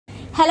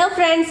Hello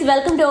friends,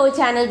 welcome to our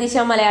channel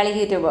Disha Malayalam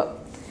YouTuber.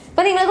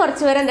 അപ്പോൾ നിങ്ങൾ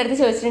കുറച്ച് പേര് എൻ്റെ അടുത്ത്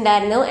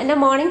ചോദിച്ചിട്ടുണ്ടായിരുന്നു എൻ്റെ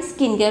മോർണിംഗ്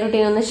സ്കിൻ കെയർ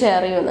റുട്ടീൻ ഒന്ന്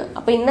ഷെയർ ചെയ്യുമെന്ന്.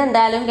 അപ്പോൾ ഇന്ന്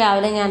എന്തായാലും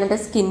രാവിലെ ഞാൻ എൻ്റെ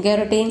സ്കിൻ കെയർ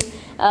റുട്ടീൻ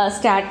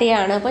സ്റ്റാർട്ട്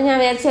ചെയ്യാണ്. അപ്പോൾ ഞാൻ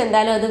വിചാരിച്ചു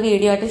എന്തായാലും അത്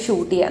വീഡിയോ ആയിട്ട്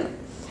ഷൂട്ട് ചെയ്യാന്ന്.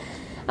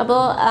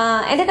 അപ്പോൾ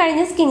എൻ്റെ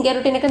കഴിഞ്ഞ സ്കിൻ കെയർ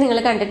റുട്ടീനൊക്കെ നിങ്ങൾ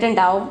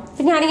കണ്ടിട്ടുണ്ടാവും.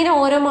 അപ്പോൾ ഞാനിങ്ങനെ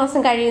ഓരോ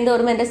മാസം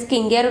കഴിയുന്തോറും എൻ്റെ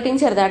സ്കിൻ കെയർ റുട്ടീൻ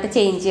ചെറുതായിട്ട്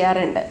ചേഞ്ച്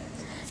ചെയ്യാറുണ്ട്.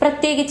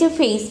 പ്രത്യേകിച്ച്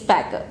ഫേസ്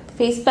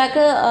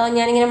പാക്ക്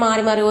ഞാനിങ്ങനെ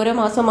മാറി മാറി ഓരോ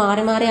മാസം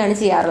മാറി മാറിയാണ്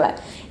ചെയ്യാറുള്ളത്.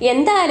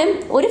 എന്തായാലും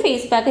ഒരു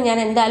ഫേസ് പാക്ക് ഞാൻ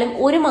എന്തായാലും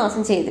ഒരു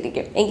മാസം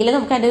ചെയ്തിരിക്കും, എങ്കിലും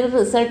നമുക്ക് അതിൻ്റെ ഒരു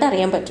റിസൾട്ട്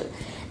അറിയാൻ പറ്റും.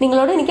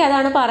 നിങ്ങളോട് എനിക്ക്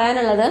അതാണ്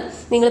പറയാനുള്ളത്.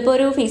 നിങ്ങളിപ്പോൾ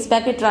ഒരു ഫേസ്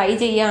പാക്ക് ട്രൈ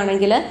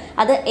ചെയ്യുകയാണെങ്കിൽ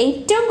അത്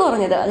ഏറ്റവും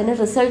കുറഞ്ഞത് അതിന്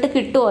റിസൾട്ട്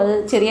കിട്ടുമോ, അത്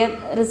ചെറിയ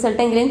റിസൾട്ട്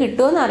എങ്കിലും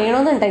കിട്ടുമോ എന്ന്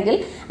അറിയണമെന്നുണ്ടെങ്കിൽ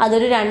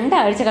അതൊരു 2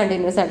 ആഴ്ച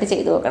കണ്ടിന്യൂസ് ആയിട്ട്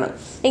ചെയ്തു നോക്കണം.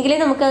 എങ്കിലേ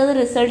നമുക്കത്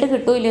റിസൾട്ട്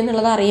കിട്ടുമോ ഇല്ലയോ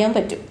എന്നുള്ളത് അറിയാൻ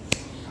പറ്റും.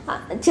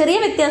 ചെറിയ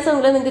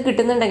വ്യത്യാസമെങ്കിലും നിങ്ങൾക്ക്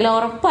കിട്ടുന്നുണ്ടെങ്കിൽ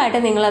ഉറപ്പായിട്ട്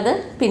നിങ്ങളത്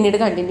പിന്നീട്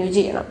കണ്ടിന്യൂ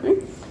ചെയ്യണം.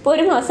 ഇപ്പോൾ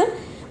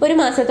ഒരു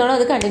മാസത്തോളം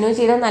അത് കണ്ടിന്യൂ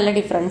ചെയ്താൽ നല്ല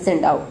ഡിഫറൻസ്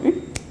ഉണ്ടാവും.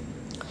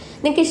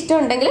 നിങ്ങൾക്ക്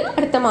ഇഷ്ടമുണ്ടെങ്കിൽ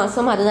അടുത്ത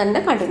മാസം അത് തന്നെ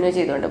കണ്ടിന്യൂ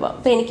ചെയ്തുകൊണ്ട് പോകാം.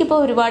 അപ്പോൾ എനിക്കിപ്പോൾ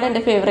ഒരുപാട്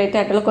എൻ്റെ ഫേവറേറ്റ്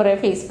ആയിട്ടുള്ള കുറേ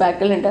ഫേസ്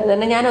പാക്കുകളുണ്ട്.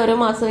 അതുതന്നെ ഞാൻ ഓരോ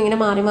മാസവും ഇങ്ങനെ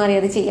മാറി മാറി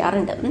അത്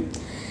ചെയ്യാറുണ്ട്.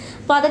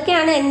 അപ്പോൾ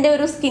അതൊക്കെയാണ് എൻ്റെ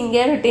ഒരു സ്കിൻ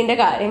കെയർ റുട്ടീൻ്റെ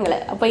കാര്യങ്ങൾ.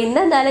 അപ്പോൾ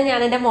ഇന്ന് എന്തായാലും ഞാൻ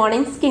എൻ്റെ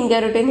മോർണിംഗ് സ്കിൻ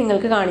കെയർ റുട്ടീൻ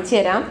നിങ്ങൾക്ക് കാണിച്ചു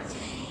തരാം.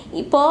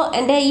 ഇപ്പോൾ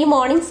എൻ്റെ ഈ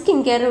മോർണിംഗ് സ്കിൻ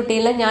കെയർ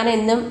റുട്ടീനിൽ ഞാൻ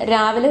എന്നും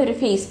രാവിലെ ഒരു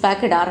ഫേസ്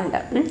പാക്ക് ഇടാറുണ്ട്.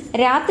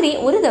 രാത്രി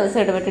ഒരു ദിവസം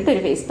ഇടവിട്ടിട്ട്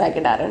ഒരു ഫേസ് പാക്ക്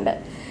ഇടാറുണ്ട്.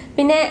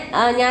 പിന്നെ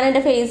ഞാൻ എൻ്റെ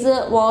ഫേസ്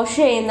വാഷ്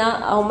ചെയ്യുന്ന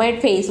ഹോം മെയ്ഡ്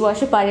ഫേസ്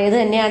വാഷ് പഴയത്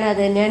തന്നെയാണ്,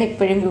 അത് തന്നെയാണ്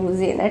ഇപ്പോഴും യൂസ്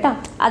ചെയ്യുന്നത് കേട്ടോ.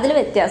 അതിൽ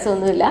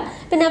വ്യത്യാസമൊന്നുമില്ല.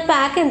 പിന്നെ ആ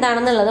പാക്ക്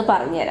എന്താണെന്നുള്ളത്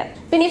പറഞ്ഞുതരാം.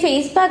 പിന്നെ ഈ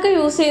ഫേസ് പാക്ക്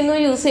യൂസ്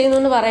ചെയ്യുന്നു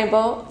എന്ന്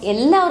പറയുമ്പോൾ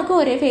എല്ലാവർക്കും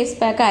ഒരേ ഫേസ്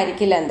പാക്ക്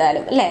ആയിരിക്കില്ല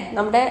എന്തായാലും, അല്ലേ?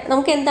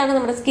 നമുക്ക് എന്താണ്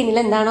നമ്മുടെ സ്കിന്നിൽ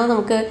എന്താണോ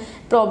നമുക്ക്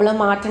പ്രോബ്ലം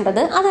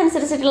മാറ്റേണ്ടത്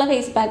അതനുസരിച്ചിട്ടുള്ള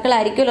ഫേസ്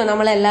പാക്കുകളായിരിക്കുമല്ലോ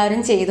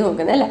നമ്മളെല്ലാവരും ചെയ്തു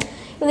നോക്കുന്നത്, അല്ലേ?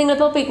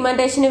 നിങ്ങളിപ്പോൾ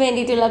പിഗ്മെന്റേഷന്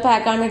വേണ്ടിയിട്ടുള്ള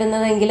പാക്കാണ്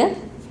ഇടുന്നതെങ്കിൽ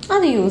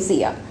അത് യൂസ്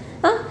ചെയ്യാം.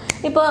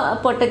 ഇപ്പോൾ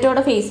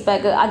പൊട്ടറ്റോയുടെ ഫേസ്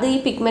പാക്ക് അത് ഈ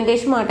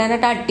പിഗ്മെന്റേഷൻ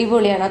മാറ്റാനായിട്ട്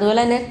അടിപൊളിയാണ്.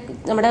 അതുപോലെ തന്നെ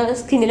നമ്മുടെ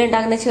സ്കിന്നിൽ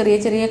ഉണ്ടാകുന്ന ചെറിയ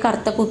ചെറിയ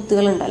കറുത്ത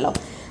കുത്തുകളുണ്ടല്ലോ,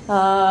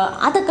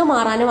 അതൊക്കെ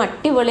മാറാനും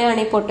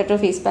അടിപൊളിയാണ് ഈ പൊട്ടറ്റോ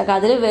ഫേസ് പാക്ക്.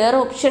 അതിൽ വേറെ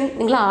ഓപ്ഷൻ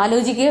നിങ്ങൾ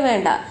ആലോചിക്കുകയോ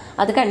വേണ്ട,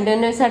 അത്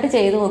കണ്ടിന്യൂസ് ആയിട്ട്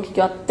ചെയ്ത്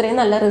നോക്കിക്കോ, അത്രയും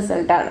നല്ല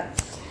റിസൾട്ടാണ്.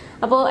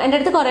 അപ്പോൾ എൻ്റെ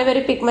അടുത്ത് കുറേ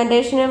പേര്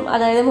പിഗ്മെന്റേഷനും,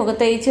 അതായത്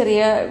മുഖത്തെ ഈ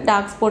ചെറിയ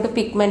ഡാർക്ക് സ്പോട്ട്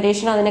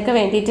പിഗ്മെന്റേഷനും അതിനൊക്കെ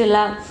വേണ്ടിയിട്ടുള്ള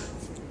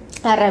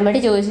റെമഡി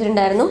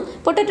ചോദിച്ചിട്ടുണ്ടായിരുന്നു.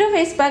 പൊട്ടറ്റോ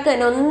ഫേസ് പാക്ക്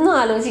തന്നെ ഒന്നും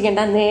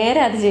ആലോചിക്കേണ്ട, നേരെ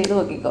അത് ചെയ്ത്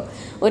നോക്കിക്കോ.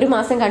 ഒരു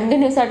മാസം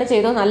കണ്ടിന്യൂസ് ആയിട്ട്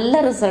ചെയ്തോ നല്ല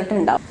റിസൾട്ട്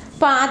ഉണ്ടാവും.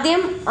 അപ്പോൾ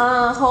ആദ്യം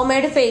ഹോം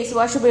മെയ്ഡ് ഫേസ്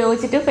വാഷ്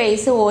ഉപയോഗിച്ചിട്ട്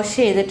ഫേസ് വാഷ്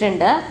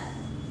ചെയ്തിട്ടുണ്ട്.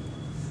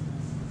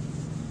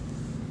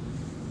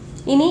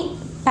 ഇനി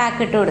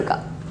പാക്ക് ഇട്ട്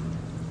കൊടുക്കാം.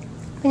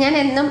 ഞാൻ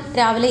എന്നും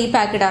രാവിലെ ഈ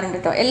പാക്ക് ഇടാറുണ്ട്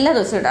കേട്ടോ, എല്ലാ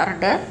ദിവസവും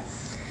ഇടാറുണ്ട്.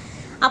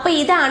 അപ്പോൾ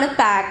ഇതാണ്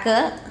പാക്ക്.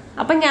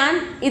 അപ്പം ഞാൻ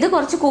ഇത്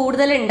കുറച്ച്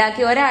കൂടുതൽ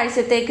ഉണ്ടാക്കി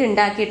ഒരാഴ്ചത്തേക്ക്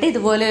ഉണ്ടാക്കിയിട്ട്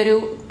ഇതുപോലെ ഒരു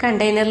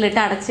കണ്ടെയ്നറിലിട്ട്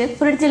അടച്ച്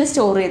ഫ്രിഡ്ജിൽ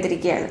സ്റ്റോർ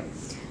ചെയ്തിരിക്കുകയാണ്.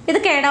 ഇത്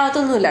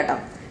കേടാവത്തൊന്നുമില്ല കേട്ടോ.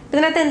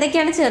 ഇതിനകത്ത്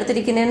എന്തൊക്കെയാണ്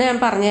ചേർത്തിരിക്കുന്നതെന്ന് ഞാൻ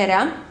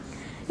പറഞ്ഞുതരാം.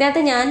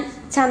 ഇതിനകത്ത് ഞാൻ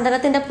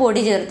ചന്ദനത്തിൻ്റെ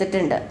പൊടി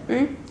ചേർത്തിട്ടുണ്ട്,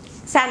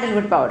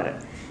 സാൻഡൽവുഡ് പൗഡർ.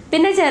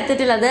 പിന്നെ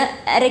ചേർത്തിട്ടുള്ളത്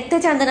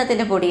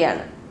രക്തചന്ദനത്തിൻ്റെ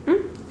പൊടിയാണ്,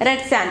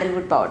 റെഡ്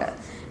സാൻഡൽവുഡ് പൗഡർ.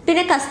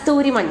 പിന്നെ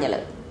കസ്തൂരി മഞ്ഞൾ,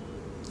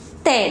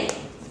 തേൻ,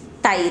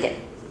 തൈര്,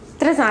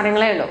 ഇത്ര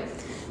സാധനങ്ങളേ ഉള്ളൂ.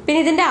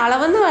 പിന്നെ ഇതിൻ്റെ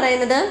അളവെന്ന്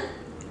പറയുന്നത്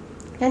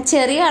ഞാൻ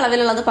ചെറിയ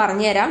അളവിലുള്ളത്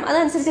പറഞ്ഞുതരാം.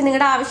 അതനുസരിച്ച്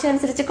നിങ്ങളുടെ ആവശ്യം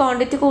അനുസരിച്ച്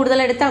ക്വാണ്ടിറ്റി കൂടുതൽ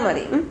എടുത്താൽ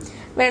മതി.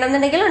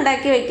 വേണമെന്നുണ്ടെങ്കിൽ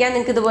ഉണ്ടാക്കി വെക്കാം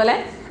നിങ്ങൾക്ക് ഇതുപോലെ,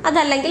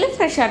 അതല്ലെങ്കിൽ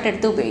ഫ്രഷ് ആയിട്ട്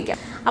എടുത്ത് ഉപയോഗിക്കാം.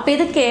 അപ്പോൾ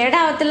ഇത്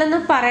കേടാവത്തില്ലെന്ന്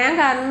പറയാൻ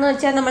കാരണം എന്ന്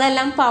വെച്ചാൽ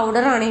നമ്മളെല്ലാം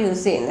പൗഡറാണ്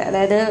യൂസ് ചെയ്യുന്നത്.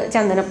 അതായത്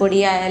ചന്ദനപ്പൊടി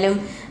ആയാലും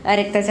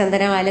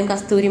രക്തചന്ദനമായാലും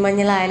കസ്തൂരി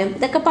മഞ്ഞളായാലും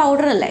ഇതൊക്കെ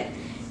പൗഡറല്ലേ.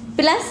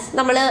 പ്ലസ്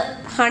നമ്മൾ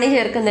ഹണി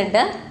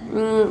ചേർക്കുന്നുണ്ട്,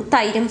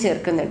 തൈരും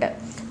ചേർക്കുന്നുണ്ട്.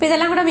 അപ്പോൾ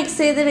ഇതെല്ലാം കൂടെ മിക്സ്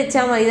ചെയ്ത്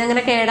വെച്ചാൽ മതി,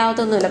 ഇതങ്ങനെ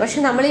കേടാവത്തൊന്നുമില്ല. പക്ഷെ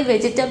നമ്മൾ ഈ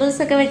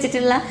വെജിറ്റബിൾസ് ഒക്കെ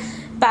വെച്ചിട്ടുള്ള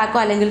പാക്കോ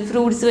അല്ലെങ്കിൽ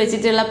ഫ്രൂട്ട്സ്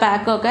വെച്ചിട്ടുള്ള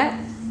പാക്കോ ഒക്കെ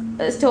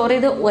സ്റ്റോർ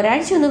ചെയ്ത്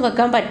ഒരാഴ്ചയൊന്നും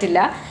വെക്കാൻ പറ്റില്ല.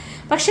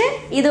 പക്ഷെ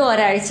ഇത്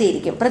ഒരാഴ്ച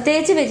ഇരിക്കും.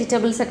 പ്രത്യേകിച്ച്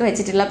വെജിറ്റബിൾസ് ഒക്കെ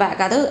വെച്ചിട്ടുള്ള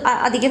പാക്ക് അത്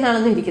അധികം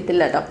നാളൊന്നും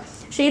ഇരിക്കത്തില്ല കേട്ടോ.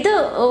 പക്ഷെ ഇത്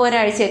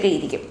ഒരാഴ്ചയൊക്കെ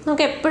ഇരിക്കും.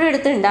 നമുക്ക് എപ്പോഴും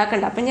എടുത്ത്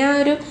ഉണ്ടാക്കണ്ട. അപ്പം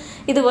ഞാൻ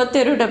ഇതുപോലത്തെ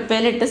ഒരു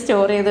ഡപ്പയിലിട്ട്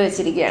സ്റ്റോർ ചെയ്ത്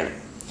വെച്ചിരിക്കുകയാണ്.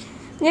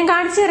 ഞാൻ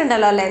കാണിച്ചു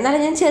തരണ്ടല്ലോ അല്ലേ,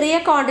 എന്നാലും ഞാൻ ചെറിയ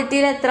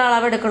ക്വാണ്ടിറ്റിയിൽ എത്ര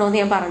അളവ് എടുക്കണമെന്ന്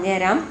ഞാൻ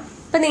പറഞ്ഞുതരാം.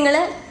 അപ്പം നിങ്ങൾ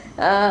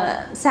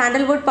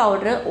സാൻഡൽവുഡ്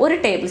പൗഡർ 1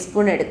 ടേബിൾ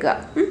സ്പൂൺ എടുക്കുക.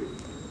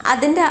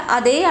 അതിൻ്റെ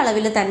അതേ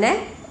അളവിൽ തന്നെ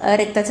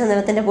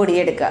രക്തചന്ദനത്തിൻ്റെ പൊടി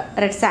എടുക്കുക,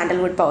 റെഡ്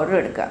സാൻഡൽവുഡ് പൗഡർ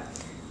എടുക്കുക.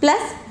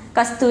 പ്ലസ്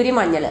കസ്തൂരി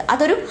മഞ്ഞൾ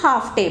അതൊരു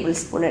 1/2 ടേബിൾ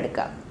സ്പൂൺ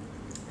എടുക്കുക.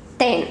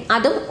 തേൻ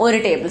അതും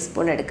 1 ടേബിൾ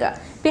സ്പൂൺ എടുക്കുക.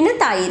 പിന്നെ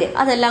തൈര്,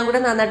 അതെല്ലാം കൂടെ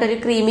നന്നായിട്ടൊരു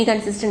ക്രീമി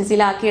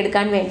കൺസിസ്റ്റൻസിയിലാക്കി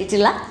എടുക്കാൻ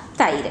വേണ്ടിയിട്ടുള്ള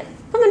തൈര്.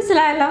 അപ്പം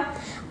മനസ്സിലായല്ലോ.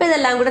 അപ്പോൾ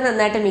ഇതെല്ലാം കൂടെ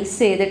നന്നായിട്ട് മിക്സ്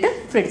ചെയ്തിട്ട്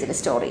ഫ്രിഡ്ജിൽ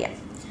സ്റ്റോർ ചെയ്യാം.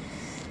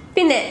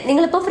 പിന്നെ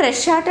നിങ്ങളിപ്പോൾ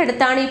ഫ്രഷ് ആയിട്ട്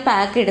എടുത്താണ് ഈ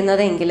പാക്ക്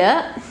ഇടുന്നതെങ്കിൽ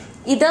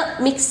ഇത്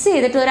മിക്സ്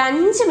ചെയ്തിട്ട് ഒരു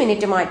 5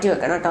 മിനിറ്റ് മാറ്റി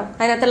വെക്കണം കേട്ടോ.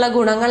 അതിനകത്തുള്ള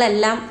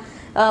ഗുണങ്ങളെല്ലാം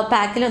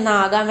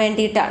പാക്കിലൊന്നാകാൻ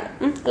വേണ്ടിയിട്ടാണ്.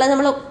 അല്ലാതെ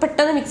നമ്മൾ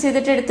പെട്ടെന്ന് മിക്സ്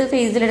ചെയ്തിട്ട് എടുത്ത്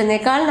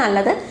ഫേസിലിടുന്നേക്കാൾ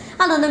നല്ലത്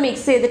അതൊന്ന്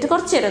മിക്സ് ചെയ്തിട്ട്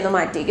കുറച്ച് നേരം ഒന്ന്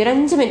മാറ്റി വയ്ക്കുക, ഒരു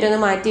 5 മിനിറ്റ് ഒന്ന്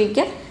മാറ്റി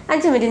വയ്ക്കുക.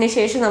 5 മിനിറ്റിന്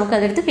ശേഷം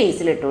നമുക്കതെടുത്ത്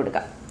ഫേസിലിട്ട്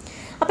കൊടുക്കാം.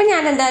 അപ്പം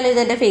ഞാൻ എന്തായാലും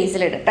ഇതെൻ്റെ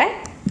ഫേസിലിടട്ടെ.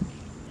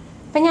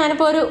 അപ്പം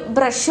ഞാനിപ്പോൾ ഒരു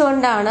ബ്രഷ്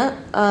കൊണ്ടാണ്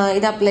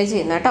ഇത് അപ്ലൈ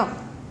ചെയ്യുന്നത് കേട്ടോ.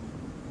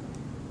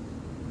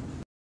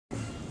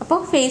 അപ്പോൾ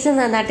ഫേസ്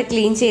നന്നായിട്ട്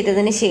ക്ലീൻ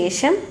ചെയ്തതിന്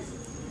ശേഷം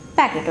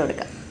പാക്ക് ഇട്ട്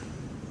കൊടുക്കാം.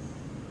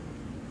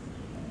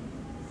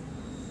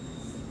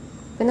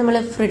 ഇപ്പം നമ്മൾ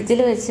ഫ്രിഡ്ജിൽ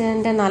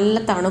വെച്ചതിൻ്റെ നല്ല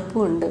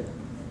തണുപ്പുമുണ്ട്.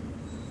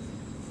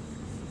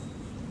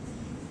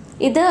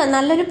 ഇത്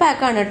നല്ലൊരു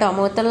പാക്കാണ് കേട്ടോ.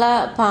 മുഖത്തുള്ള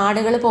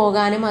പാടുകൾ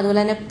പോകാനും അതുപോലെ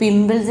തന്നെ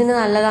പിമ്പിൾസിന്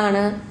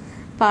നല്ലതാണ്.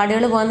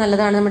 പാടുകൾ പോകാൻ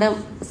നല്ലതാണ്. നമ്മുടെ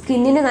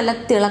സ്കിന്നിന് നല്ല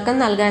തിളക്കം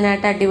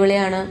നൽകാനായിട്ട്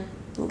അടിപൊളിയാണ്.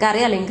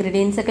 നിങ്ങൾക്കറിയാലോ,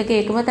 ഇൻഗ്രീഡിയൻസ് ഒക്കെ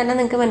കേൾക്കുമ്പോൾ തന്നെ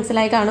നിങ്ങൾക്ക്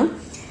മനസ്സിലായി കാണും.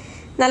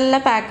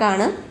 നല്ല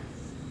പാക്കാണ്.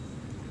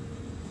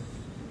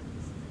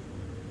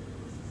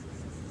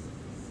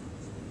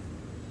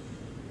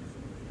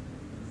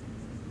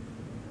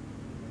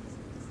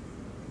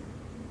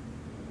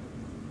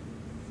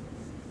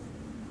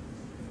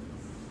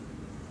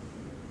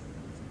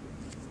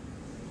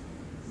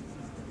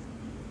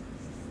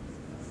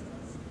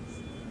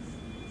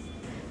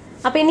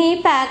 അപ്പം ഇനി ഈ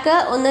പാക്ക്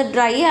ഒന്ന്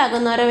ഡ്രൈ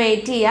ആകുന്നവരെ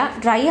വെയിറ്റ്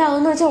ചെയ്യുക. ഡ്രൈ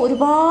ആകുമെന്ന് വെച്ചാൽ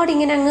ഒരുപാട്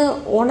ഇങ്ങനെ അങ്ങ്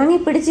ഉണങ്ങി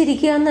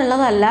പിടിച്ചിരിക്കുക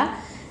എന്നുള്ളതല്ല.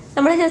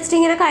 നമ്മൾ ജസ്റ്റ്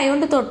ഇങ്ങനെ കൈ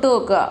കൊണ്ട് തൊട്ട്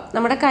നോക്കുക.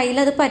 നമ്മുടെ കയ്യിൽ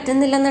അത്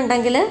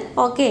പറ്റുന്നില്ലെന്നുണ്ടെങ്കിൽ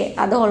ഓക്കെ,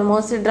 അത്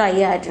ഓൾമോസ്റ്റ് ഡ്രൈ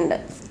ആയിട്ടുണ്ട്.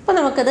 അപ്പോൾ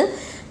നമുക്കത്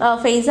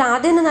ഫേസ്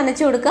ആദ്യം ഒന്ന്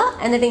നനച്ചു കൊടുക്കുക,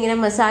 എന്നിട്ട് ഇങ്ങനെ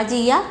മസാജ്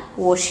ചെയ്യുക,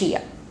 വാഷ്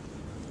ചെയ്യുക.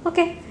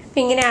 ഓക്കെ,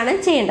 അപ്പം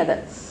ഇങ്ങനെയാണ് ചെയ്യേണ്ടത്.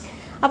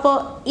 അപ്പോൾ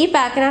ഈ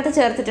പാക്കിനകത്ത്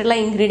ചേർത്തിട്ടുള്ള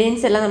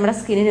ഇൻഗ്രീഡിയൻസ് എല്ലാം നമ്മുടെ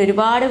സ്കിന്നിന്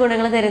ഒരുപാട്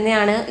ഗുണങ്ങൾ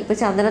തരുന്നതാണ്. ഇപ്പോൾ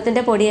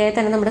ചന്ദനത്തിൻ്റെ പൊടിയായി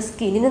തന്നെ നമ്മുടെ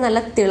സ്കിന്നിന് നല്ല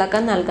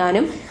തിളക്കം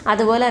നൽകാനും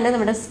അതുപോലെ തന്നെ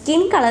നമ്മുടെ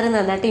സ്കിൻ കളർ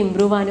നന്നായിട്ട്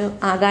ഇമ്പ്രൂവ്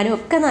ആകാനും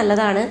ഒക്കെ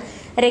നല്ലതാണ്.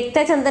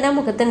 രക്തചന്ദനം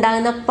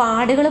മുഖത്തുണ്ടാകുന്ന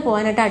പാടുകൾ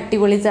പോകാനായിട്ട്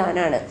അടിപൊളി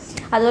സാധനമാണ്.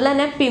 അതുപോലെ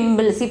തന്നെ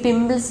ഈ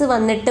പിമ്പിൾസ്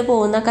വന്നിട്ട്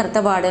പോകുന്ന കറുത്ത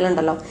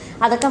പാടുകളുണ്ടല്ലോ,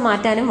 അതൊക്കെ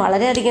മാറ്റാനും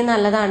വളരെയധികം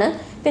നല്ലതാണ്.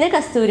 പിന്നെ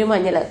കസ്തൂരി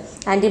മഞ്ഞൾ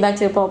ആൻറ്റി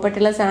ബാക്ടീരിയൽ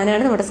പ്രോപ്പർട്ടിയുള്ള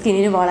സാധനമാണ്. നമ്മുടെ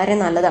സ്കിന്നിന് വളരെ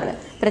നല്ലതാണ്.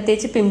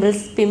 പ്രത്യേകിച്ച്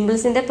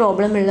പിമ്പിൾസിൻ്റെ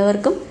പ്രോബ്ലം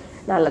ഉള്ളവർക്കും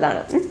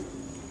നല്ലതാണ്.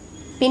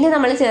 പിന്നെ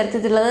നമ്മൾ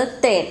ചേർത്തിട്ടുള്ളത്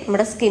തേൻ.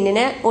 നമ്മുടെ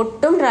സ്കിന്നിനെ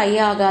ഒട്ടും ഡ്രൈ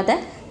ആകാതെ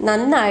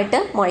നന്നായിട്ട്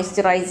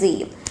മോയ്സ്ചറൈസ്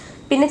ചെയ്യും.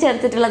 പിന്നെ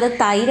ചേർത്തിട്ടുള്ളത്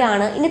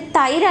തൈരാണ്. ഇനി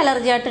തൈര്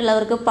അലർജി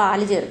ആയിട്ടുള്ളവർക്ക്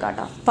പാല് ചേർക്കാം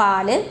കേട്ടോ.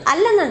 പാല്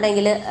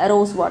അല്ലെന്നുണ്ടെങ്കിൽ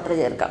റോസ് വാട്ടർ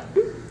ചേർക്കാം.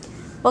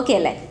 ഓക്കെ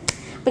അല്ലേ?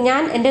 അപ്പം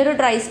എൻ്റെ ഒരു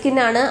ഡ്രൈ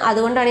സ്കിന്നാണ്,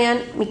 അതുകൊണ്ടാണ് ഞാൻ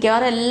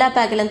മിക്കവാറും എല്ലാ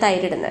പാക്കിലും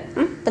തൈരിടുന്നത്.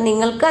 അപ്പം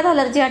നിങ്ങൾക്ക് അത്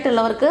അലർജി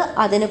ആയിട്ടുള്ളവർക്ക്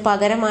അതിന്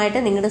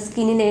പകരമായിട്ട് നിങ്ങളുടെ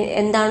സ്കിന്നിന്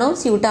എന്താണോ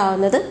സ്യൂട്ട്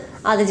ആവുന്നത്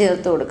അത്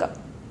ചേർത്ത് കൊടുക്കാം.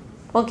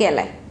 ഓക്കെ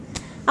അല്ലേ?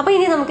 അപ്പോൾ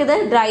ഇനി നമുക്കിത്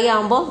ഡ്രൈ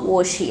ആകുമ്പോൾ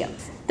വാഷ് ചെയ്യാം.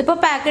 ഇതിപ്പോൾ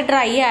പാക്ക്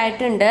ഡ്രൈ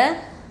ആയിട്ടുണ്ട്,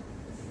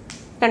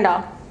 കണ്ടോ?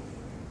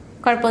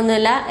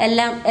 കുഴപ്പമൊന്നുമില്ല.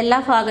 എല്ലാ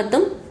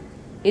ഭാഗത്തും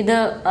ഇത്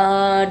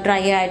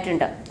ഡ്രൈ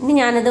ആയിട്ടുണ്ട്. ഇനി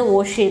ഞാനിത്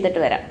വാഷ് ചെയ്തിട്ട്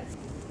വരാം.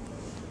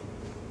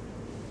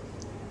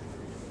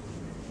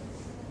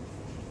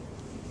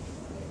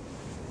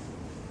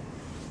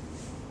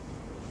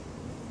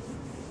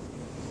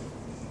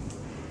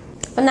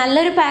 അപ്പം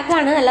നല്ലൊരു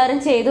പാക്കാണ്,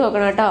 എല്ലാവരും ചെയ്ത്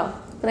നോക്കണം കേട്ടോ.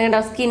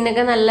 കണ്ടോ,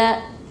 സ്കിന്നൊക്കെ നല്ല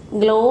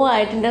ഗ്ലോ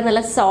ആയിട്ടുണ്ട്, നല്ല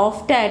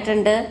സോഫ്റ്റ്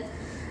ആയിട്ടുണ്ട്,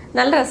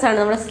 നല്ല രസമാണ്.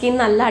 നമ്മുടെ സ്കിൻ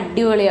നല്ല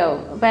അടിപൊളിയാവും.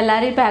 അപ്പോൾ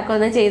എല്ലാവരും ഈ പാക്ക്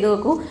ഒന്ന് ചെയ്ത്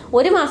നോക്കൂ.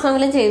 1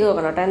 മാസമെങ്കിലും ചെയ്ത്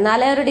നോക്കണം കേട്ടോ,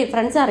 എന്നാലേ ഒരു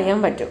ഡിഫറൻസ് അറിയാൻ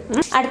പറ്റും.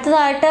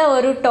 അടുത്തതായിട്ട്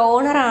ഒരു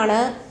ടോണറാണ്.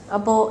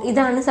 അപ്പോൾ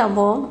ഇതാണ്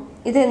സംഭവം.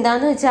 ഇത്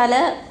എന്താന്ന് വെച്ചാൽ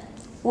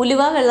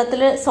ഉലുവ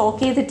വെള്ളത്തിൽ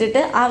സോക്ക്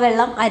ചെയ്തിട്ടിട്ട് ആ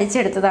വെള്ളം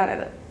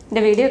അരിച്ചെടുത്തതാണിത്.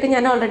 എൻ്റെ വീഡിയോ ഒക്കെ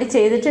ഞാൻ ഓൾറെഡി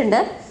ചെയ്തിട്ടുണ്ട്.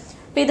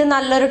 അപ്പോൾ ഇത്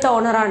നല്ലൊരു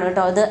ടോണറാണ്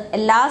കേട്ടോ. ഇത്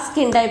എല്ലാ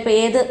സ്കിൻ ടൈപ്പ്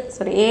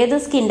ഏത്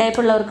സ്കിൻ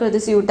ടൈപ്പ് ഉള്ളവർക്കും ഇത്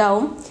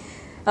സ്യൂട്ടാവും.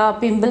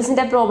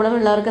 പിമ്പിൾസിൻ്റെ പ്രോബ്ലം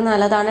ഉള്ളവർക്ക്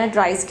നല്ലതാണ്.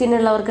 ഡ്രൈ സ്കിൻ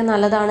ഉള്ളവർക്ക്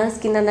നല്ലതാണ്.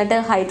 സ്കിൻ നന്നായിട്ട്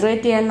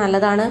ഹൈഡ്രേറ്റ് ചെയ്യാൻ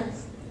നല്ലതാണ്.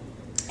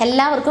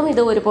 എല്ലാവർക്കും ഇത്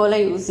ഒരുപോലെ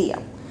യൂസ്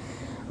ചെയ്യാം.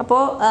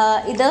 അപ്പോൾ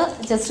ഇത്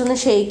ജസ്റ്റ് ഒന്ന്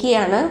ഷേക്ക്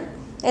ചെയ്യാണ്.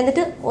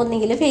 എന്നിട്ട്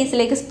ഒന്നെങ്കിൽ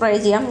ഫേസിലേക്ക് സ്പ്രേ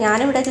ചെയ്യാം.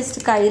 ഞാനിവിടെ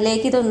ജസ്റ്റ്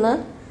കയ്യിലേക്ക് ഇതൊന്ന്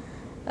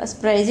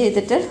സ്പ്രേ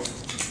ചെയ്തിട്ട്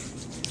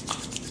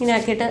ഇങ്ങനെ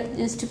ആക്കിയിട്ട്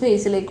ജസ്റ്റ്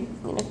ഫേസിലേക്ക്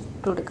ഇങ്ങനെ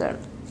ഇട്ട് കൊടുക്കുകയാണ്.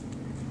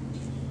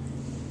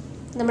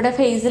 നമ്മുടെ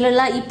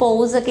ഫേസിലുള്ള ഈ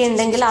പോസ് ഒക്കെ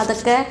ഉണ്ടെങ്കിൽ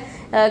അതൊക്കെ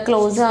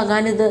ക്ലോസ്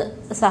ആകാൻ ഇത്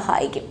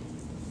സഹായിക്കും.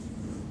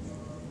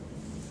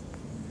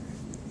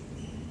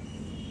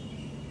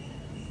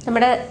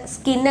 നമ്മുടെ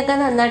സ്കിന്നൊക്കെ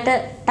നന്നായിട്ട്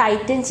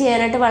ടൈറ്റൻ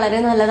ചെയ്യാനായിട്ട് വളരെ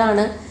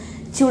നല്ലതാണ്.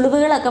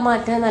 ചുളിവുകളൊക്കെ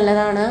മാറ്റാൻ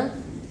നല്ലതാണ്.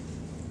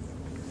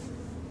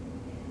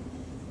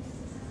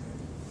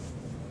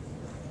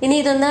 ഇനി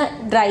ഇതൊന്ന്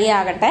ഡ്രൈ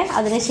ആകട്ടെ.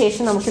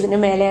 അതിനുശേഷം നമുക്കിതിന്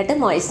മേലെയായിട്ട്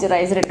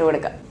മോയ്സ്ചറൈസർ ഇട്ട്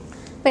കൊടുക്കാം.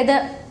 അപ്പം ഇത്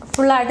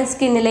ഫുള്ളായിട്ട്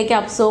സ്കിന്നിലേക്ക്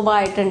അബ്സോർബ്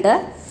ആയിട്ടുണ്ട്.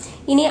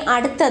 ഇനി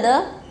അടുത്തത്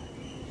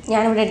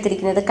ഞാനിവിടെ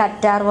എടുത്തിരിക്കുന്നത്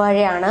കറ്റാർ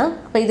വാഴയാണ്.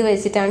 അപ്പോൾ ഇത്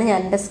വെച്ചിട്ടാണ്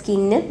ഞാൻ എൻ്റെ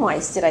സ്കിന്ന്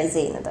മോയ്സ്ചറൈസ്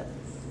ചെയ്യുന്നത്.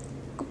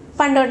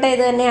 പണ്ടോട്ടെ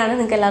ഇത് തന്നെയാണ്,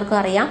 നിങ്ങൾക്ക് എല്ലാവർക്കും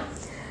അറിയാം.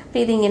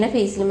 അപ്പോൾ ഇതിങ്ങനെ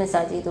ഫേസിൽ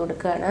മസാജ് ചെയ്ത്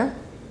കൊടുക്കുകയാണ്.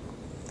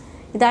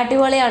 ഇത്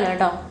അടിപൊളിയാണ്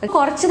കേട്ടോ.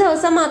 കുറച്ച്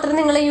ദിവസം മാത്രം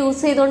നിങ്ങൾ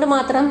യൂസ് ചെയ്തുകൊണ്ട്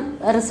മാത്രം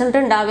റിസൾട്ട്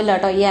ഉണ്ടാവില്ല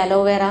കേട്ടോ ഈ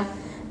അലോവേറ.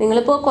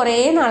 നിങ്ങളിപ്പോൾ കുറേ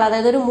നാൾ,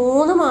 അതായത് ഒരു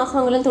 3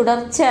 മാസമെങ്കിലും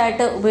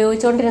തുടർച്ചയായിട്ട്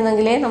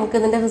ഉപയോഗിച്ചുകൊണ്ടിരുന്നെങ്കിലേ നമുക്ക്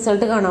ഇതിൻ്റെ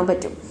റിസൾട്ട് കാണാൻ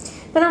പറ്റും.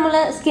 ഇപ്പോൾ നമ്മൾ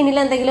സ്കിന്നിൽ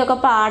എന്തെങ്കിലുമൊക്കെ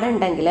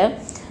പാടുണ്ടെങ്കിൽ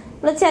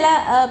നമ്മൾ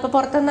ഇപ്പോൾ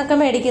പുറത്തുനിന്നൊക്കെ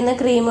മേടിക്കുന്ന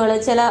ക്രീമുകൾ,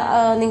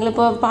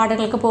 നിങ്ങളിപ്പോൾ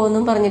പാടുകളൊക്കെ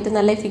പോകുന്നു പറഞ്ഞിട്ട്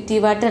നല്ല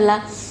എഫക്റ്റീവായിട്ടുള്ള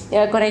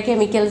കുറേ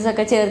കെമിക്കൽസ്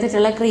ഒക്കെ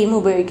ചേർത്തിട്ടുള്ള ക്രീം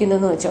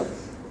ഉപയോഗിക്കുന്നതെന്ന് വെച്ചോ,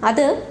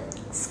 അത്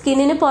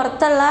സ്കിന്നിന്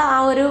പുറത്തുള്ള ആ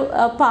ഒരു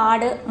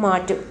പാട്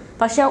മാറ്റും.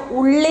 പക്ഷെ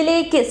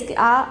ഉള്ളിലേക്ക്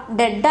ആ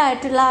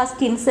ഡെഡായിട്ടുള്ള ആ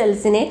സ്കിൻ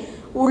സെൽസിനെ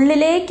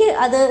ഉള്ളിലേക്ക്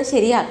അത്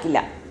ശരിയാക്കില്ല.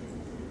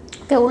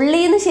 ഉള്ളിൽ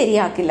നിന്ന്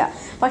ശരിയാക്കില്ല.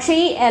 പക്ഷെ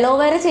ഈ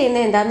അലോവേറ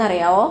ചെയ്യുന്നത്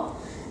എന്താണെന്നറിയാവോ?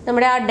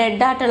 നമ്മുടെ ആ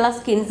ഡെഡായിട്ടുള്ള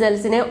സ്കിൻ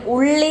സെൽസിനെ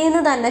ഉള്ളിൽ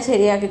നിന്ന് തന്നെ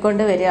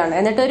ശരിയാക്കിക്കൊണ്ട് വരികയാണ്.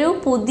 എന്നിട്ടൊരു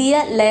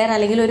പുതിയ ലെയർ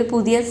അല്ലെങ്കിൽ ഒരു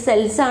പുതിയ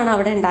സെൽസാണ്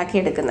അവിടെ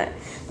ഉണ്ടാക്കിയെടുക്കുന്നത്.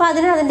 അപ്പോൾ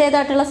അതിന്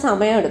അതിൻ്റേതായിട്ടുള്ള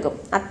സമയം എടുക്കും.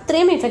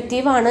 അത്രയും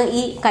ഇഫക്റ്റീവാണ്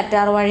ഈ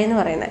കറ്റാർ വാഴ എന്ന്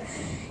പറയുന്നത്.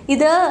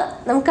 ഇത്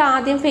നമുക്ക്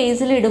ആദ്യം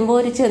ഫേസിൽ ഇടുമ്പോൾ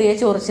ഒരു ചെറിയ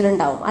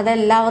ചൊറിച്ചിലുണ്ടാവും,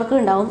 അതെല്ലാവർക്കും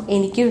ഉണ്ടാവും,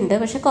 എനിക്കും ഉണ്ട്.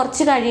 പക്ഷെ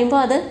കുറച്ച് കഴിയുമ്പോൾ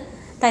അത്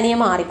തനിയെ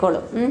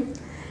മാറിക്കോളും.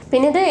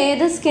 പിന്നെ ഇത്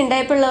ഏത് സ്കിൻ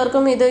ടൈപ്പ്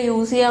ഉള്ളവർക്കും ഇത്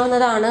യൂസ്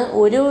ചെയ്യാവുന്നതാണ്,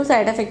 ഒരു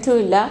സൈഡ് എഫക്റ്റും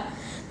ഇല്ല.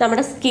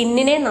 നമ്മുടെ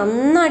സ്കിന്നിനെ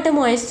നന്നായിട്ട്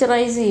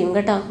മോയ്സ്ചറൈസ് ചെയ്യും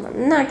കേട്ടോ,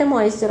 നന്നായിട്ട്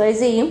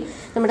മോയ്സ്ചറൈസ് ചെയ്യും.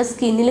 നമ്മുടെ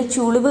സ്കിന്നിൽ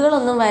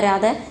ചുളിവുകളൊന്നും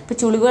വരാതെ, ഇപ്പം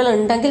ചുളിവുകൾ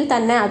ഉണ്ടെങ്കിൽ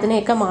തന്നെ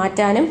അതിനെയൊക്കെ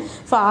മാറ്റാനും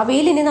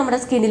ഭാവിയിൽ ഇനി നമ്മുടെ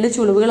സ്കിന്നിൽ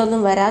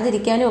ചുളിവുകളൊന്നും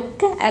വരാതിരിക്കാനും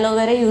ഒക്കെ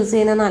അലോവേര യൂസ്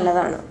ചെയ്യുന്നത്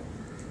നല്ലതാണ്.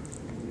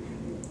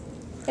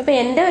 ഇപ്പം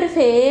എൻ്റെ ഒരു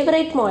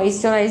ഫേവറേറ്റ്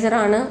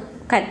മോയ്സ്ചറൈസറാണ്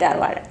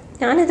കറ്റാർവാഴ.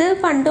 ഞാനിത്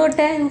പണ്ട്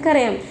തൊട്ടേ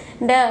എനിക്കറിയാം,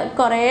 എൻ്റെ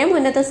കുറേ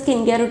മുന്നത്തെ സ്കിൻ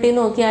കെയർ റുട്ടീൻ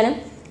നോക്കിയാലും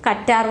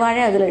കറ്റാർവാഴ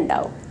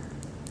അതിലുണ്ടാവും.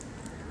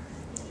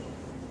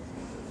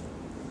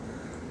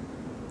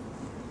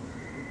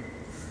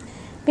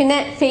 പിന്നെ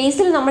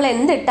ഫേസിൽ നമ്മൾ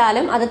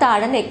എന്തിട്ടാലും അത്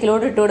താഴെ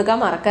നെക്കിലോട്ട് ഇട്ട് കൊടുക്കാൻ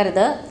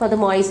മറക്കരുത്. അപ്പോൾ അത്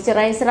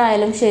മോയ്സ്ചറൈസർ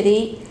ആയാലും ശരി,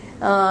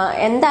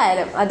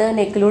 എന്തായാലും അത്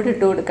നെക്കിലോട്ട്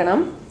ഇട്ട് കൊടുക്കണം.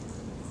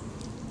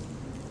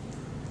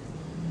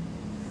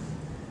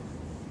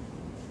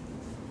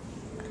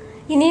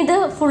 ഇനി ഇത്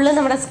ഫുള്ള്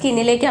നമ്മുടെ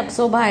സ്കിന്നിലേക്ക്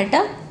അബ്സോർബ് ആയിട്ട്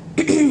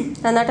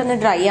നന്നായിട്ടൊന്ന്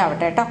ഡ്രൈ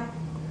ആവട്ടെ കേട്ടോ.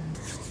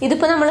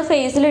 ഇതിപ്പോൾ നമ്മൾ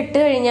ഫേസിൽ ഇട്ട്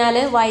കഴിഞ്ഞാൽ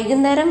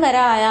വൈകുന്നേരം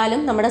വരെ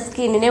ആയാലും നമ്മുടെ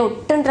സ്കിന്നിനെ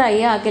ഒട്ടും ഡ്രൈ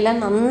ആക്കില്ല,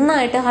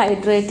 നന്നായിട്ട്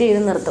ഹൈഡ്രേറ്റ്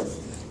ചെയ്ത് നിർത്തും.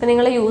 ഇപ്പം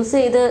നിങ്ങൾ യൂസ്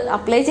ചെയ്ത്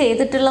അപ്ലൈ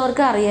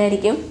ചെയ്തിട്ടുള്ളവർക്ക്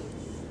അറിയായിരിക്കും.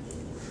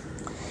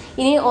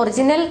 ഇനി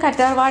ഒറിജിനൽ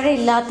കറ്റാർവാഴ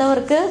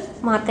ഇല്ലാത്തവർക്ക്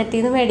മാർക്കറ്റിൽ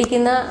നിന്ന്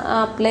മേടിക്കുന്ന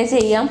അപ്ലൈ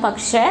ചെയ്യാം,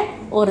 പക്ഷേ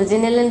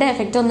ഒറിജിനലിൻ്റെ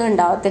എഫക്റ്റ് ഒന്നും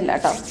ഉണ്ടാവത്തില്ല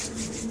കേട്ടോ,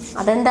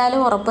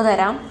 അതെന്തായാലും ഉറപ്പ്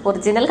തരാം.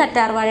 ഒറിജിനൽ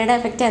കറ്റാർവാഴയുടെ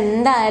എഫക്റ്റ്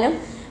എന്തായാലും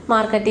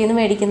മാർക്കറ്റിൽ നിന്ന്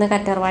മേടിക്കുന്ന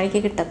കറ്റാർവാഴയ്ക്ക്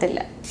കിട്ടത്തില്ല.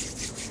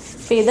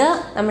 അപ്പം ഇത്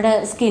നമ്മുടെ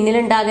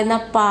സ്കിന്നിലുണ്ടാകുന്ന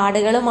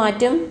പാടുകൾ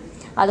മാറ്റും,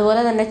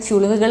 അതുപോലെ തന്നെ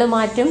ചുളിവുകൾ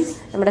മാറ്റും,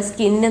 നമ്മുടെ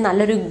സ്കിന്നിന്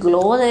നല്ലൊരു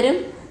ഗ്ലോ തരും,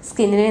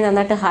 സ്കിന്നിനെ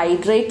നന്നായിട്ട്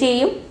ഹൈഡ്രേറ്റ്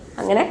ചെയ്യും.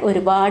 അങ്ങനെ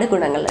ഒരുപാട്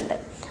ഗുണങ്ങളുണ്ട്.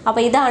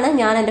 അപ്പോൾ ഇതാണ്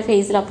ഞാൻ എൻ്റെ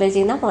ഫേസിൽ അപ്ലൈ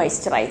ചെയ്യുന്ന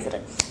മോയ്സ്ചറൈസർ.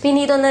 പിന്നെ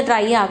ഇതൊന്ന്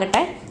ഡ്രൈ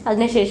ആകട്ടെ,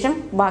 അതിനുശേഷം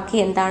ബാക്കി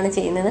എന്താണ്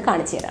ചെയ്യുന്നതെന്ന്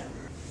കാണിച്ചു തരാം.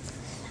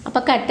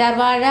 അപ്പോൾ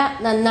കറ്റാർവാഴ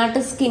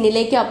നന്നായിട്ട്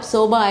സ്കിന്നിലേക്ക്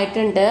അബ്സോർബ്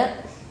ആയിട്ടുണ്ട്,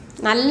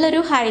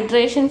 നല്ലൊരു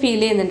ഹൈഡ്രേഷൻ ഫീൽ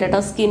ചെയ്യുന്നുണ്ട്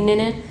കേട്ടോ.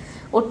 സ്കിന്നിന്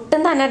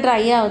ഒട്ടും തന്നെ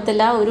ഡ്രൈ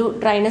ആവത്തില്ല, ഒരു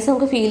ഡ്രൈനെസ്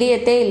നമുക്ക് ഫീൽ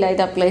ചെയ്യത്തേ ഇല്ല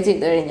ഇത് അപ്ലൈ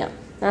ചെയ്ത് കഴിഞ്ഞാൽ.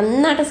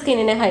 നന്നായിട്ട്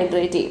സ്കിന്നിനെ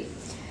ഹൈഡ്രേറ്റ് ചെയ്യും.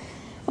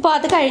 അപ്പോൾ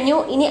അത് കഴിഞ്ഞു.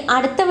 ഇനി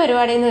അടുത്ത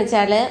പരിപാടി എന്ന്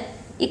വെച്ചാൽ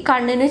ഈ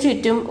കണ്ണിന്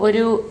ചുറ്റും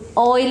ഒരു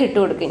ഓയിൽ ഇട്ട്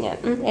കൊടുക്കും ഞാൻ.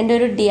 എൻ്റെ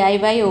ഒരു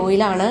DIY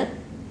ഓയിലാണ്.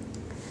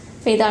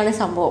 അപ്പോൾ ഇതാണ്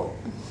സംഭവം.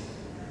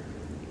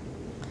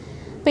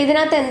 അപ്പോൾ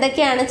ഇതിനകത്ത്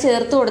എന്തൊക്കെയാണ്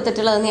ചേർത്ത്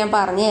കൊടുത്തിട്ടുള്ളതെന്ന് ഞാൻ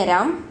പറഞ്ഞു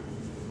തരാം.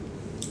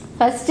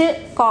 First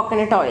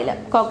coconut oil.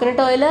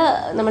 Coconut oil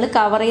നമ്മൾ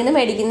കവറിൽ നിന്ന്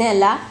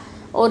മേടിക്കുന്നതല്ല,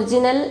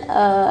 ഒറിജിനൽ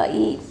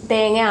ഈ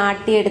തേങ്ങ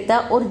ആട്ടിയെടുത്ത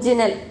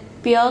ഒറിജിനൽ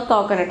പ്യുവർ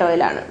കോക്കനട്ട്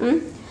ഓയിലാണ്.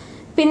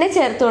 പിന്നെ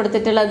ചേർത്ത്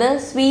കൊടുത്തിട്ടുള്ളത്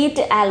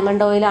സ്വീറ്റ്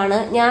ആൽമണ്ട് ഓയിലാണ്.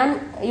 ഞാൻ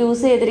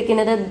യൂസ്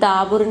ചെയ്തിരിക്കുന്നത്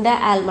ദാബൂറിൻ്റെ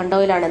ആൽമണ്ട്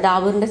ഓയിലാണ്,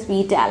 ദാബൂറിൻ്റെ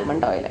സ്വീറ്റ്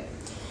ആൽമണ്ട് ഓയിൽ.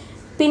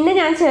 പിന്നെ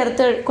ഞാൻ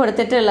ചേർത്ത്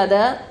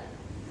കൊടുത്തിട്ടുള്ളത്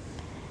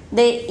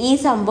ഈ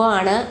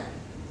സംഭവമാണ്,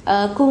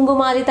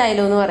 കുങ്കുമാതി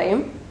തൈലം എന്ന്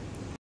പറയും.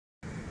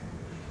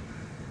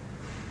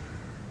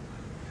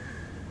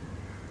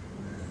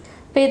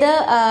 അപ്പം ഇത്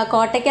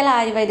കോട്ടയ്ക്കൽ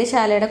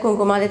ആയുർവേദശാലയുടെ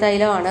കുങ്കുമാതി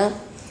തൈലമാണ്.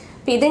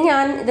 അപ്പം ഇത്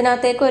ഞാൻ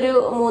ഇതിനകത്തേക്കൊരു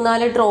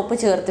 3-4 ഡ്രോപ്പ്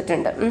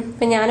ചേർത്തിട്ടുണ്ട്.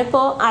 അപ്പം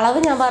ഞാനിപ്പോൾ അളവ്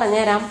ഞാൻ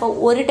പറഞ്ഞുതരാം. ഇപ്പോൾ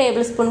 1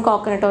 ടേബിൾ സ്പൂൺ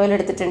കോക്കനട്ട് ഓയിൽ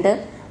എടുത്തിട്ടുണ്ട്,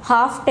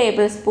 1/2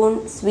 table spoon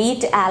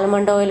sweet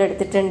almond oil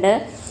എടുത്തിട്ടുണ്ട്,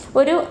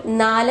 ഒരു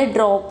 4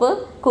 ഡ്രോപ്പ്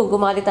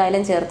കുങ്കുമാതി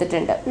തൈലം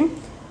ചേർത്തിട്ടുണ്ട്.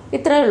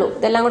 ഇത്രയേ ഉള്ളൂ.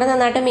 ഇതെല്ലാം കൂടെ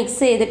നന്നായിട്ട്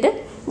മിക്സ് ചെയ്തിട്ട്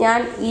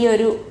ഞാൻ ഈ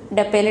ഒരു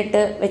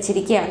ഡപ്പയിലിട്ട്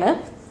വെച്ചിരിക്കുകയാണ്.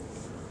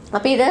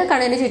 അപ്പോൾ ഇത്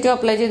കണ്ണിന് ചുറ്റും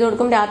അപ്ലൈ ചെയ്ത്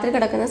കൊടുക്കും. രാത്രി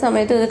കിടക്കുന്ന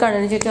സമയത്ത് ഇത്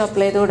കണ്ണിന് ചുറ്റും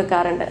അപ്ലൈ ചെയ്ത്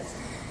കൊടുക്കാറുണ്ട്.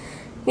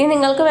 ഇനി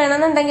നിങ്ങൾക്ക്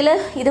വേണമെന്നുണ്ടെങ്കിൽ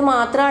ഇത്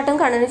മാത്രമായിട്ടും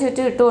കണ്ണിന്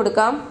ചുറ്റും ഇട്ട്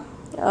കൊടുക്കാം.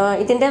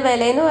 ഇതിൻ്റെ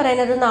വിലയെന്ന്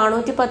പറയുന്നത്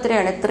 410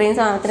 രൂപയാണ്. ഇത്രയും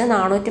സാധനത്തിന്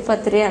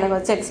 410 രൂപയാണ്,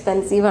 കുറച്ച്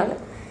എക്സ്പെൻസീവാണ്.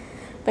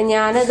 അപ്പം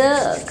ഞാനത്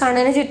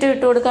കണ്ണിന് ചുറ്റും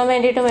ഇട്ട് കൊടുക്കാൻ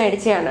വേണ്ടിയിട്ട്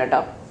മേടിച്ചതാണ്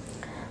കേട്ടോ.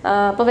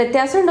 അപ്പോൾ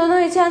വ്യത്യാസം ഉണ്ടോയെന്ന്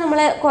ചോദിച്ചാൽ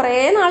നമ്മൾ കുറേ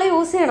നാൾ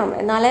യൂസ് ചെയ്യണം,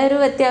 എന്നാലേ ഒരു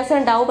വ്യത്യാസം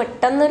ഉണ്ടാവും.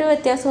 പെട്ടെന്നൊരു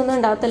വ്യത്യാസമൊന്നും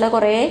ഉണ്ടാകത്തില്ല,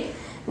 കുറേ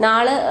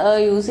നാൾ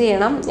യൂസ്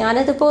ചെയ്യണം.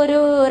 ഞാനിതിപ്പോൾ ഒരു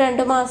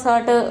 2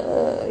 മാസമായിട്ട്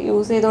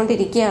യൂസ്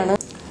ചെയ്തുകൊണ്ടിരിക്കുകയാണ്.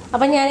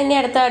 അപ്പം ഞാൻ ഇനി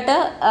അടുത്തായിട്ട്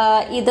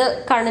ഇത്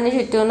കണ്ണിന്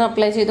ചുറ്റും ഒന്ന്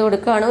അപ്ലൈ ചെയ്ത്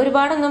കൊടുക്കുകയാണ്.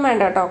 ഒരുപാടൊന്നും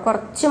വേണ്ട കേട്ടോ,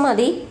 കുറച്ച്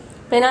മതി.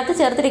 അപ്പം ഇതിനകത്ത്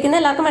ചേർത്തിരിക്കുന്ന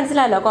എല്ലാവർക്കും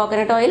മനസ്സിലായല്ലോ,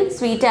 coconut oil,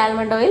 sweet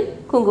almond oil,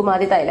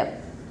 Kumkumadi തൈലം.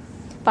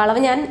 അപ്പം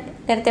അളവ് ഞാൻ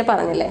നേരത്തെ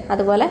പറഞ്ഞില്ലേ,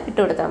 അതുപോലെ ഇട്ട്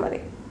കൊടുത്താൽ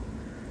മതി.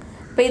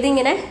 അപ്പം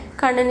ഇതിങ്ങനെ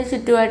കണ്ണിന്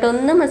ചുറ്റുമായിട്ട്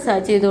ഒന്ന്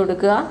മസാജ് ചെയ്ത്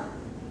കൊടുക്കുക.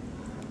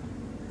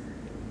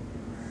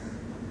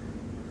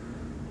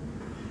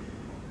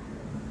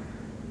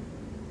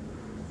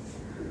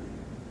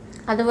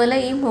 അതുപോലെ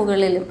ഈ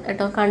മുകളിലും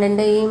കേട്ടോ,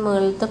 കണ്ണിൻ്റെ ഈ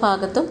മുകളിലത്തെ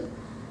ഭാഗത്തും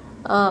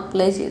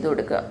അപ്ലൈ ചെയ്ത്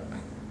കൊടുക്കുക.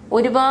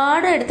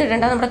 ഒരുപാട്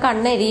എടുത്തിടണ്ട, നമ്മുടെ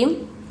കണ്ണെരിയും.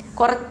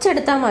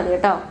 കുറച്ചെടുത്താൽ മതി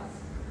കേട്ടോ.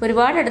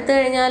 ഒരുപാട് എടുത്തു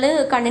കഴിഞ്ഞാൽ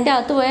കണ്ണിൻ്റെ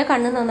അകത്ത് പോയാൽ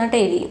കണ്ണ് നന്നായിട്ട്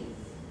എരിയും.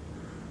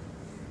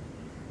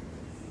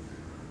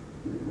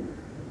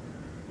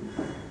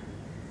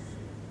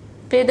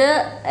 അപ്പം ഇത്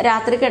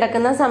രാത്രി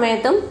കിടക്കുന്ന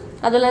സമയത്തും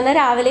അതുപോലെ തന്നെ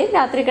രാവിലെ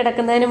രാത്രി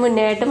കിടക്കുന്നതിന്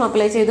മുന്നേ ആയിട്ടും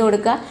അപ്ലൈ ചെയ്ത്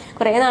കൊടുക്കുക.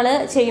 കുറേ നാൾ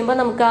ചെയ്യുമ്പോൾ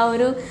നമുക്ക് ആ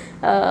ഒരു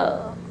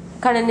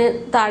കണ്ണിന്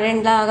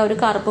താഴെയുള്ള ആ ഒരു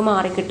കറുപ്പ്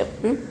മാറിക്കിട്ടും.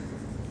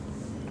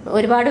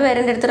 ഒരുപാട്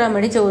പേരെൻ്റെ അടുത്ത്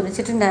റെമഡി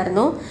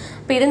ചോദിച്ചിട്ടുണ്ടായിരുന്നു.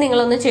 അപ്പം ഇത്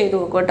നിങ്ങളൊന്ന് ചെയ്തു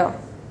നോക്കൂ കേട്ടോ.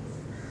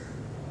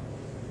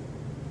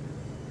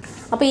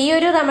 അപ്പൊ ഈ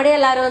ഒരു റെമഡി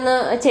എല്ലാവരും ഒന്ന്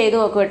ചെയ്തു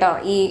നോക്കൂ കേട്ടോ.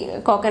 ഈ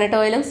കോക്കനട്ട്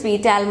ഓയിലും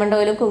സ്വീറ്റ് ആൽമണ്ട്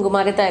ഓയിലും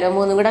കുങ്കുമാരി തൈരും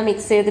മൂന്നും കൂടെ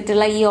മിക്സ്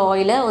ചെയ്തിട്ടുള്ള ഈ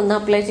ഓയിൽ ഒന്ന്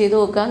അപ്ലൈ ചെയ്ത്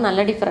നോക്കുക.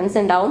 നല്ല ഡിഫറൻസ്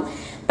ഉണ്ടാവും.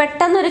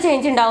 പെട്ടെന്നൊരു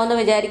ചേഞ്ച് ഉണ്ടാവും എന്ന്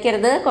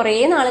വിചാരിക്കരുത്. കുറേ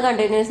നാൾ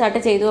കണ്ടിന്യൂസ് ആയിട്ട്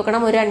ചെയ്തു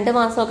നോക്കണം. ഒരു 2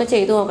 മാസമൊക്കെ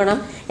ചെയ്തു നോക്കണം.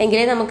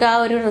 എങ്കിലേ നമുക്ക് ആ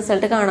ഒരു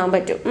റിസൾട്ട് കാണാൻ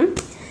പറ്റും.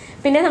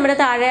 പിന്നെ നമ്മുടെ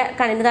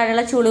കണ്ണിന്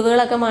താഴെയുള്ള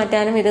ചുളിവുകളൊക്കെ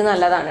മാറ്റാനും ഇത്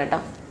നല്ലതാണ് കേട്ടോ.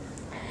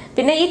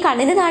 പിന്നെ ഈ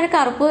കണ്ണിന് താഴെ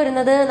കറുപ്പ്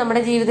വരുന്നത്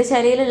നമ്മുടെ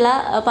ജീവിതശൈലിയിലുള്ള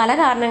പല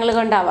കാരണങ്ങൾ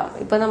കൊണ്ടാവാം.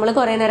 ഇപ്പൊ നമ്മൾ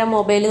കുറെ നേരം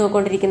മൊബൈൽ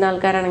നോക്കിക്കൊണ്ടിരിക്കുന്ന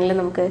ആൾക്കാരാണെങ്കിൽ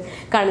നമുക്ക്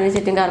കണ്ണിന്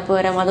ചുറ്റും കറുപ്പ്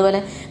വരാം. അതുപോലെ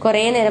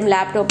കുറെ നേരം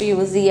ലാപ്ടോപ്പ്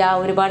യൂസ്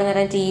ചെയ്യുക, ഒരുപാട്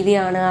നേരം TV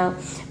കാണുക,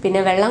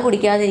 പിന്നെ വെള്ളം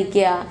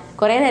കുടിക്കാതിരിക്കുക,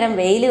 കുറെ നേരം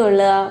വെയിൽ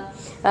കൊള്ളുക,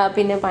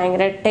 പിന്നെ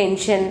ഭയങ്കര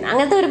ടെൻഷൻ,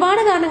 അങ്ങനത്തെ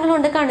ഒരുപാട്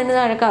കാരണങ്ങളുണ്ട് കണ്ണിന്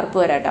താഴെ കറുപ്പ്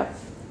വരാം കേട്ടോ.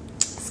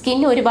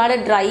 സ്കിൻ ഒരുപാട്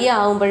ഡ്രൈ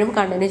ആവുമ്പോഴും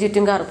കണ്ണിന്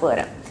ചുറ്റും കറുപ്പ്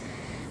വരാം.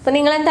 അപ്പൊ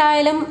നിങ്ങൾ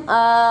എന്തായാലും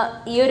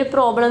ഈ ഒരു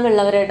പ്രോബ്ലം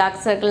ഉള്ളവർ, ഡാർക്ക്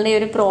സർക്കിളിന്റെ ഈ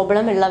ഒരു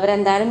പ്രോബ്ലം ഉള്ളവർ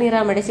എന്തായാലും ഈ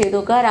റെമഡി ചെയ്ത്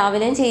നോക്കുക.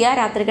 രാവിലെയും ചെയ്യുക,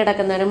 രാത്രി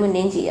കിടക്കുന്നതിന്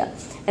മുന്നേയും ചെയ്യുക.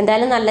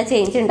 എന്തായാലും നല്ല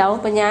ചേഞ്ച് ഉണ്ടാവും.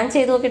 ഇപ്പൊ ഞാൻ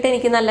ചെയ്ത് നോക്കിയിട്ട്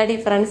എനിക്ക് നല്ല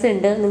ഡിഫറൻസ്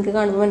ഉണ്ട്. നിങ്ങൾക്ക്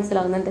കാണുമ്പോൾ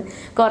മനസ്സിലാവുന്നുണ്ട്.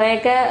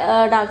 കുറെയൊക്കെ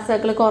ഡാർക്ക്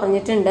സർക്കിൾ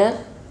കുറഞ്ഞിട്ടുണ്ട്.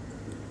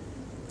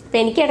 അപ്പൊ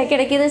എനിക്ക്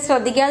ഇടയ്ക്കിടയ്ക്ക് ഇത്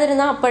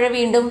ശ്രദ്ധിക്കാതിരുന്നാൽ അപ്പോഴേ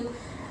വീണ്ടും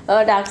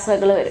ഡാർക്ക്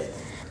സർക്കിൾ വരും.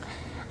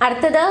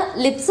 അടുത്തത്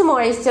ലിപ്സ്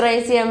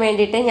മോയ്സ്ചറൈസ് ചെയ്യാൻ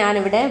വേണ്ടിയിട്ട്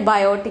ഞാനിവിടെ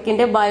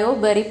ബയോട്ടിക്കിന്റെ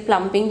ബെറി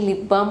പ്ലംപിംഗ്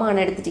ലിപ് ബാം ആണ്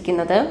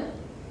എടുത്തിരിക്കുന്നത്.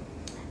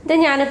 ഇത്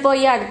ഞാനിപ്പോൾ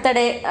ഈ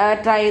അടുത്തിടെ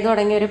ട്രൈ ചെയ്ത്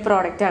തുടങ്ങിയ ഒരു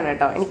പ്രോഡക്റ്റ് ആണ്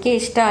കേട്ടോ. എനിക്ക്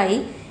ഇഷ്ടമായി.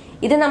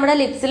 ഇത് നമ്മുടെ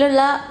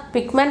ലിപ്സിലുള്ള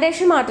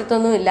പിഗ്മെന്റേഷൻ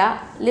മാറ്റത്തൊന്നുമില്ല.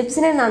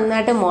 ലിപ്സിനെ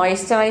നന്നായിട്ട്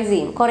മോയ്സ്ചറൈസ്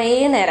ചെയ്യും.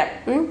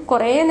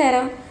 കുറേ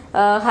നേരം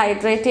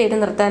ഹൈഡ്രേറ്റ് ചെയ്ത്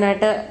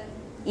നിർത്താനായിട്ട്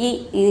ഈ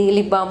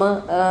ലിപ് ബാം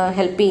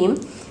ഹെൽപ്പ് ചെയ്യും.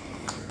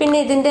 പിന്നെ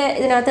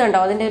ഇതിനകത്ത്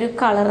കണ്ടോ, അതിന്റെ ഒരു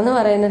കളർ എന്ന്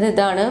പറയുന്നത്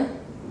ഇതാണ്.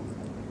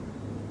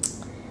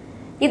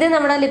 ഇത്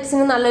നമ്മുടെ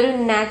ലിപ്സിന് നല്ലൊരു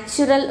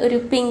നാച്ചുറൽ ഒരു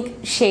പിങ്ക്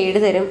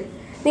ഷെയ്ഡ് തരും.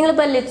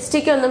 നിങ്ങളിപ്പോൾ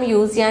ലിപ്സ്റ്റിക് ഒന്നും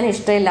യൂസ് ചെയ്യാൻ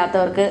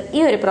ഇഷ്ടമില്ലാത്തവർക്ക് ഈ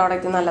ഒരു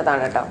പ്രോഡക്റ്റ്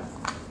നല്ലതാണ് കേട്ടോ.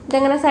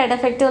 ഇതങ്ങനെ സൈഡ്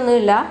എഫക്റ്റ്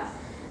ഒന്നുമില്ല.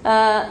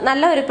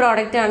 നല്ല ഒരു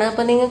പ്രോഡക്റ്റ് ആണ്.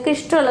 അപ്പോൾ നിങ്ങൾക്ക്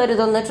ഇഷ്ടമുള്ളവർ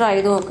ഇതൊന്ന് ട്രൈ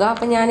ചെയ്ത് നോക്കുക.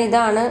 അപ്പം ഞാൻ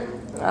ഇതാണ്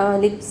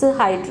ലിപ്സ്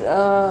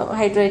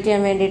ഹൈഡ്രേറ്റ്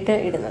ചെയ്യാൻ വേണ്ടിയിട്ട്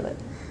ഇടുന്നത്.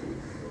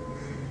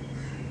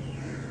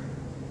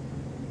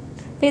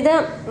 ഇത്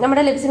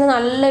നമ്മുടെ ലിപ്സിന്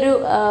നല്ലൊരു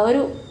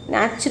ഒരു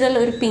നാച്ചുറൽ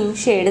ഒരു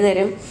പിങ്ക് ഷെയ്ഡ്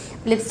തരും.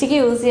 ലിപ്സ്റ്റിക്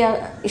യൂസ് ചെയ്യാൻ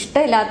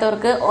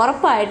ഇഷ്ടമില്ലാത്തവർക്ക്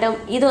ഉറപ്പായിട്ടും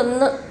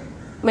ഇതൊന്ന്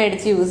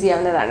മേടിച്ച് യൂസ്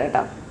ചെയ്യാവുന്നതാണ്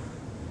കേട്ടോ.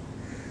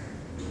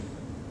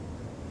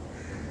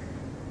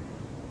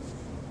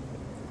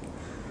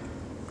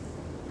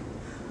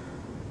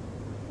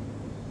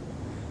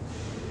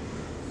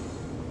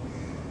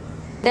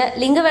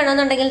 ലിങ്ക്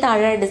വേണമെന്നുണ്ടെങ്കിൽ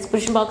താഴെ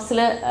ഡിസ്ക്രിപ്ഷൻ ബോക്സിൽ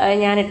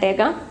ഞാൻ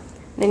ഇട്ടേക്കാം.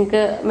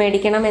 നിങ്ങൾക്ക്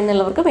മേടിക്കണം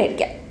എന്നുള്ളവർക്ക്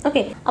മേടിക്കാം.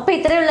 ഓക്കെ, അപ്പൊ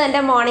ഇത്രയുള്ള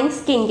എൻ്റെ മോർണിംഗ്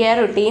സ്കിൻ കെയർ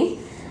റുട്ടീൻ.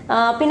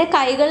 പിന്നെ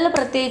കൈകളിൽ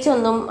പ്രത്യേകിച്ച്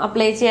ഒന്നും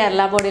അപ്ലൈ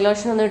ചെയ്യാറില്ല, ബോഡി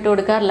ലോഷൻ ഒന്നും ഇട്ട്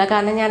കൊടുക്കാറില്ല.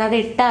 കാരണം ഞാനത്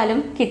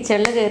ഇട്ടാലും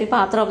കിച്ചണിൽ കയറി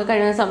പാത്രമൊക്കെ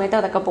കഴിയുന്ന സമയത്ത്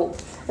അതൊക്കെ പോകും.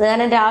 അത്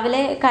കാരണം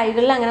രാവിലെ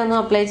കൈകളിൽ അങ്ങനെ ഒന്നും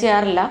അപ്ലൈ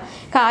ചെയ്യാറില്ല.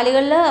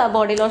 കാലുകളിൽ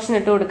ബോഡി ലോഷൻ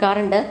ഇട്ട്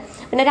കൊടുക്കാറുണ്ട്.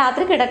 പിന്നെ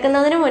രാത്രി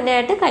കിടക്കുന്നതിന് മുന്നേ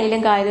ആയിട്ട്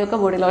കയ്യിലും കാലിലും ഒക്കെ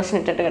ബോഡി ലോഷൻ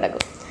ഇട്ടിട്ട്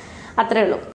കിടക്കും. അത്രേ ഉള്ളൂ.